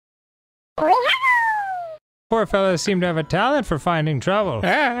Poor fellas seem to have a talent for finding trouble.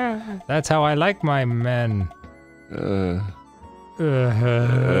 That's how I like my men. But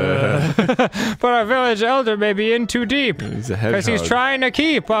our village elder may be in too deep. Because he's trying to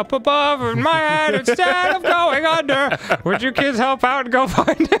keep up above my head instead of going under. Would you kids help out and go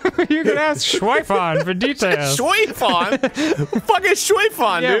find him? You can ask Schweifon for details. Schweifon? Fucking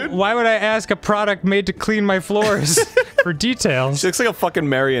Schweifon, yeah, dude. Why would I ask a product made to clean my floors for details? She looks like a fucking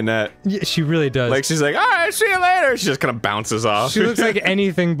marionette. Yeah, she really does. Like, she's like, alright, see you later. She just kind of bounces off. She looks like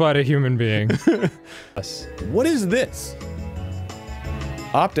anything but a human being. What is this?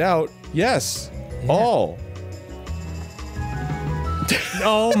 Opt out. Yes. Yeah. All.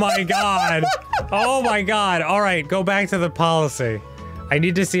 Oh my god. Oh my god. All right, go back to the policy. I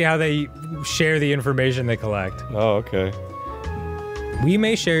need to see how they share the information they collect. Oh, okay. We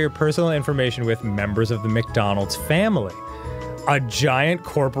may share your personal information with members of the McDonald's family. A giant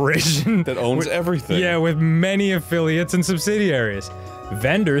corporation that owns everything. Yeah, with many affiliates and subsidiaries.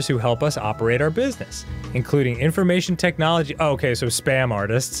 Vendors who help us operate our business, including information technology. Oh, okay, so spam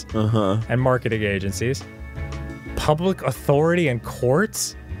artists. And marketing agencies. Public authority and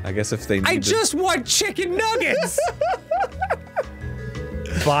courts. I guess if they need I just want chicken nuggets!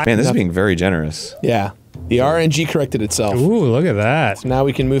 Man, this is being very generous. Yeah. The RNG corrected itself. Ooh, look at that. So now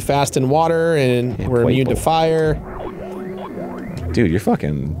we can move fast in water, and we're immune to fire. Dude, you're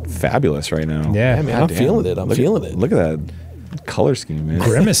fucking fabulous right now. Yeah, man, I'm feeling it. I'm feeling it. Look at that color scheme, man.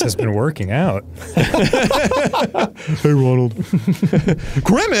 Grimace has been working out. Hey, Ronald.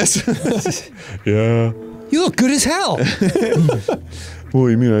 Grimace? Yeah. You look good as hell. Well,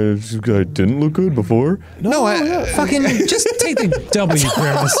 you mean I didn't look good before? No, fucking just take the W,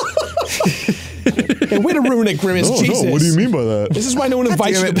 Grimace. Hey, way to ruin it, Grimace. Jesus. No, what do you mean by that? This is why no one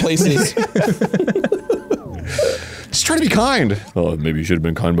invites you to places. Just try to be kind. Oh, maybe you should have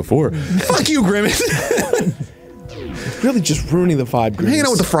been kind before. Fuck you, Grimace. Really just ruining the vibe, Grimace. I'm hanging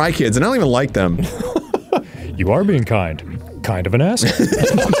out with the Fry Kids, and I don't even like them. You are being kind. Kind of an ass.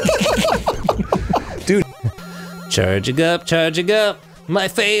 Dude. Charging up. My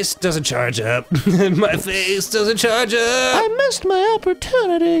face doesn't charge up. My face doesn't charge up. I missed my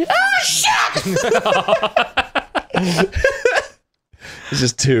opportunity. Ah, shit! It's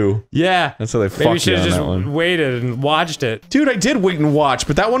just 2. Yeah. That's how they Maybe fucked we should you have on just that one. waited and watched it. Dude, I did wait and watch,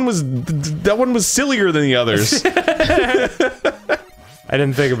 but that one was sillier than the others. I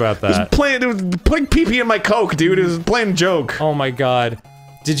didn't think about that. It was putting pee-pee in my Coke, dude. It was playing a joke. Oh my god.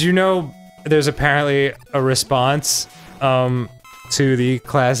 Did you know there's apparently a response to the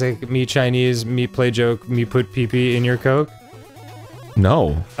classic me Chinese, me play joke, me put pee-pee in your Coke?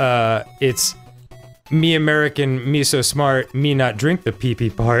 No. It's me American, me so smart, me not drink the pee-pee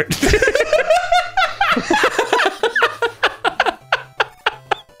part.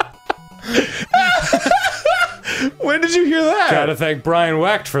 When did you hear that? Gotta thank Brian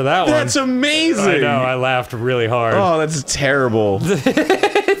Wecht for that one. That's amazing. I know, I laughed really hard. Oh, that's terrible.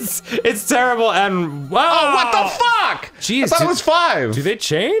 It's terrible and wow. Oh, what the fuck? Jeez, I thought it was 5. Do they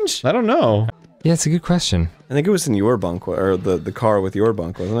change? I don't know. Yeah, it's a good question. I think it was in your bunk, or the car with your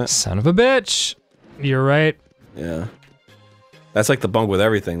bunk, wasn't it? Son of a bitch. You're right. Yeah. That's like the bunk with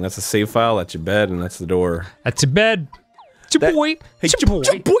everything. That's the save file, that's your bed, and that's the door. That's your bed. Your boy. Hey, your boy.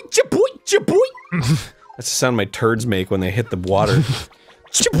 Your boy. That's the sound my turds make when they hit the water.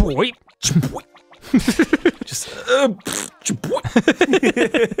 Your boy. Just,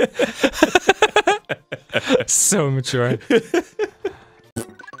 so immature.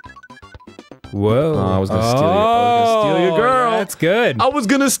 Whoa. I was gonna steal your girl. That's good. I was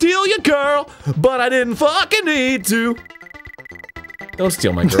gonna steal your girl, but I didn't fucking need to. Don't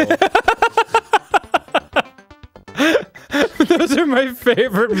steal my girl. Those are my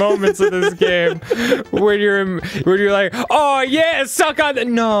favorite moments of this game. When you're like, oh yeah, suck on the—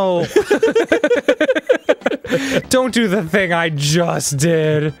 no. Don't do the thing I just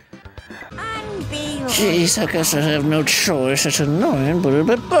did. Jeez, I guess I have no choice. It's annoying, but a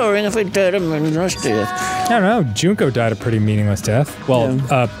bit boring if I died a meaningless death. I don't know, Junko died a pretty meaningless death. Well,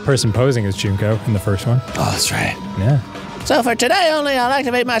 person posing as Junko in the first one. Oh, that's right. Yeah. So for today only, I'll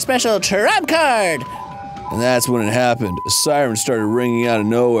activate my special trap card. And that's when it happened. A siren started ringing out of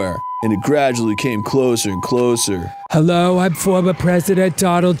nowhere, and it gradually came closer and closer. Hello, I'm former President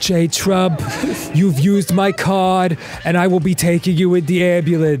Donald J. Trump. You've used my card, and I will be taking you in the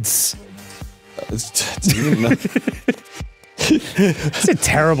ambulance. It's a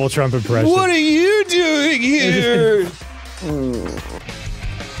terrible Trump impression. What are you doing here?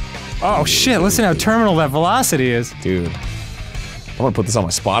 Oh shit, listen how terminal that velocity is. Dude. I wanna put this on my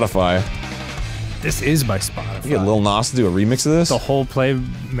Spotify. This is my Spotify. You get Lil Nas to do a remix of this? The whole play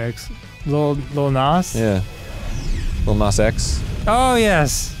mix. Lil Nas? Yeah. Lil Nas X. Oh,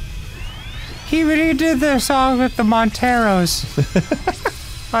 yes. He did the song with the Monteros.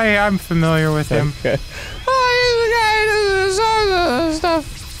 I'm familiar with him. Okay. Oh, he's the guy who does the songs and stuff.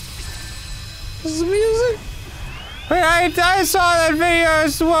 This is music? I saw that video.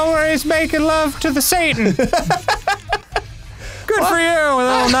 It's the one where he's making love to the Satan. Good for you,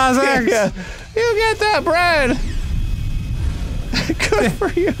 Lil Nas X. Yeah. You get that bread. Good for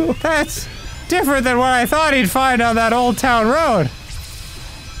you. That's different than what I thought he'd find on that Old Town Road.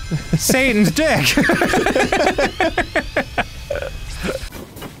 Satan's dick.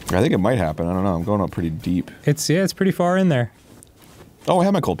 I think it might happen. I don't know. I'm going up pretty deep. It's pretty far in there. Oh, I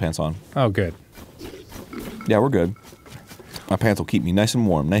have my cold pants on. Oh, good. Yeah, we're good. My pants will keep me nice and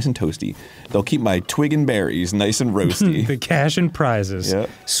warm, nice and toasty. They'll keep my twig and berries nice and roasty. The cash and prizes. Yep.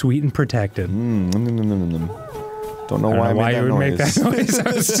 Sweet and protected. Don't know why you would make that noise. noise.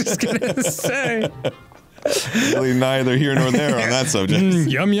 I was just gonna say. Really neither here nor there on that subject.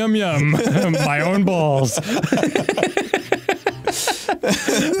 Yum, yum, yum. My own balls.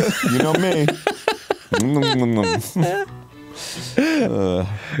 You know me.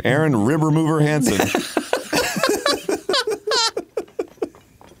 Aaron Rib Remover Hansen.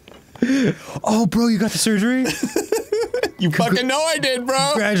 Oh, bro, you got the surgery? You fucking know I did, bro.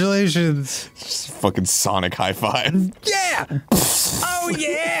 Congratulations. Just fucking sonic high five. Yeah. Oh,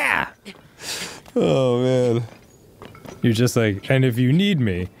 yeah. Oh, man. You're just like, and if you need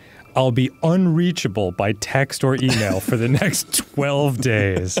me, I'll be unreachable by text or email for the next 12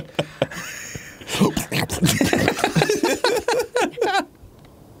 days. Like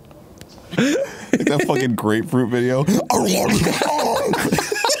that fucking grapefruit video.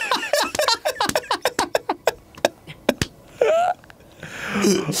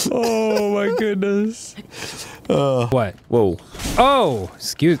 Oh my goodness. What? Whoa. Oh,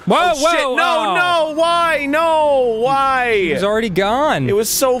 excuse. Whoa, Shit, no, why? No, why? He was already gone. It was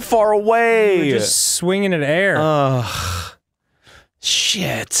so far away. You were just swinging at air.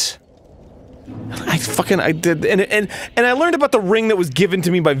 Shit. I did, and I learned about the ring that was given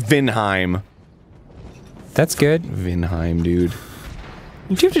to me by Vinheim. That's good. Vinheim, dude.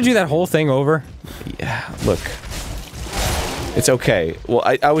 Did you have to do that whole thing over? Yeah, look. It's okay. Well,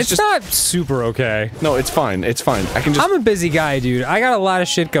 I was It's not super okay. No, it's fine. It's fine. I can just. I'm a busy guy, dude. I got a lot of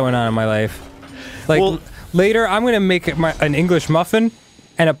shit going on in my life. Like, Well- later, I'm gonna make an English muffin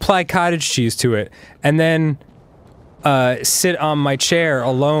and apply cottage cheese to it, and then sit on my chair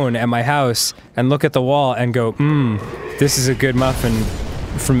alone at my house and look at the wall and go, this is a good muffin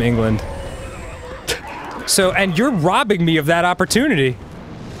from England. So, and you're robbing me of that opportunity.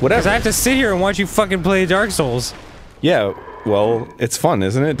 Whatever. Because I have to sit here and watch you fucking play Dark Souls. Yeah. Well, it's fun,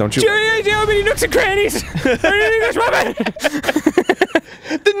 isn't it? Don't you? How many nooks and crannies? English muffin.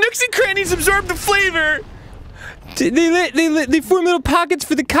 The nooks and crannies absorb the flavor. They form little pockets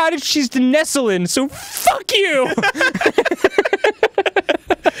for the cottage cheese to nestle in, so fuck you!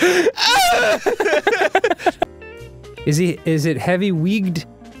 Is it heavy wigged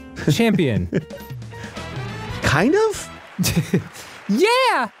champion? Kind of?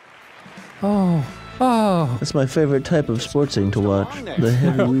 Yeah! Oh. That's my favorite type of sports thing to watch. The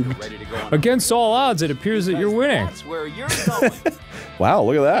heavy Against all odds, it appears that you're winning. Wow,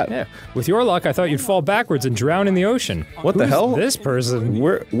 look at that. Yeah. With your luck, I thought you'd fall backwards and drown in the ocean. What the Who's hell? this person?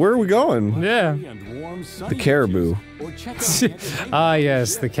 Where are we going? Yeah. The caribou. Ah,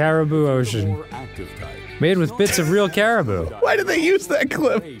 yes, the Caribou Ocean. Made with bits of real caribou. Why did they use that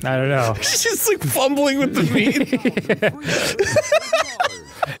clip? I don't know. She's just like fumbling with the meat.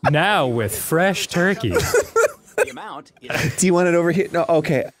 Now with fresh turkey. Do you want it over here? No,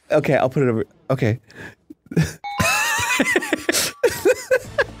 okay. Okay, I'll put it over. Okay.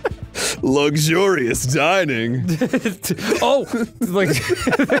 Luxurious dining. Oh, like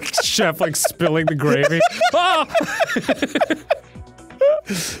chef like spilling the gravy. Oh,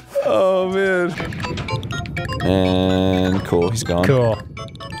 Oh man. And cool, he's gone. cool.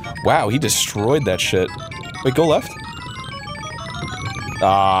 Wow, he destroyed that shit. Wait, go left.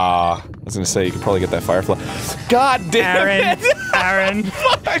 Ah, I was gonna say you could probably get that firefly. God damn it! Aaron.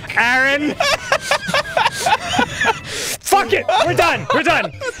 Aaron. Fuck it. We're done. We're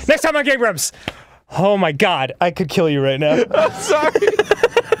done. Next time on Game Grumps. Oh my god, I could kill you right now. I'm sorry.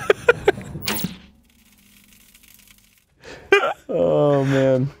 Oh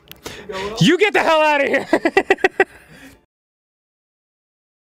man. You get the hell out of here.